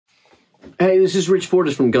Hey, this is Rich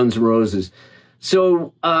Fortus from Guns N' Roses.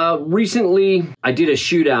 So recently I did a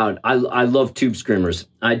shootout. I love tube screamers.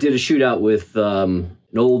 I did a shootout with an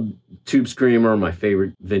old tube screamer, my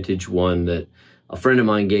favorite vintage one that a friend of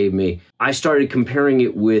mine gave me. I started comparing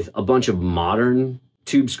it with a bunch of modern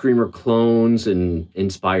tube screamer clones and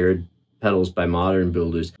inspired pedals by modern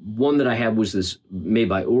builders. One that I had was this made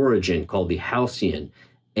by Origin called the Halcyon,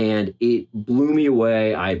 and it blew me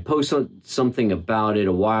away. I posted something about it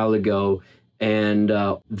a while ago, and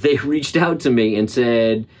they reached out to me and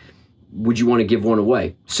said, would you want to give one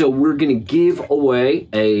away? So we're going to give away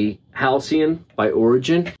a Halcyon by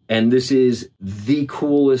Origin, and this is the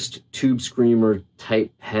coolest tube screamer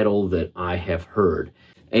type pedal that I have heard.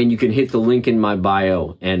 And you can hit the link in my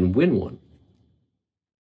bio and win one.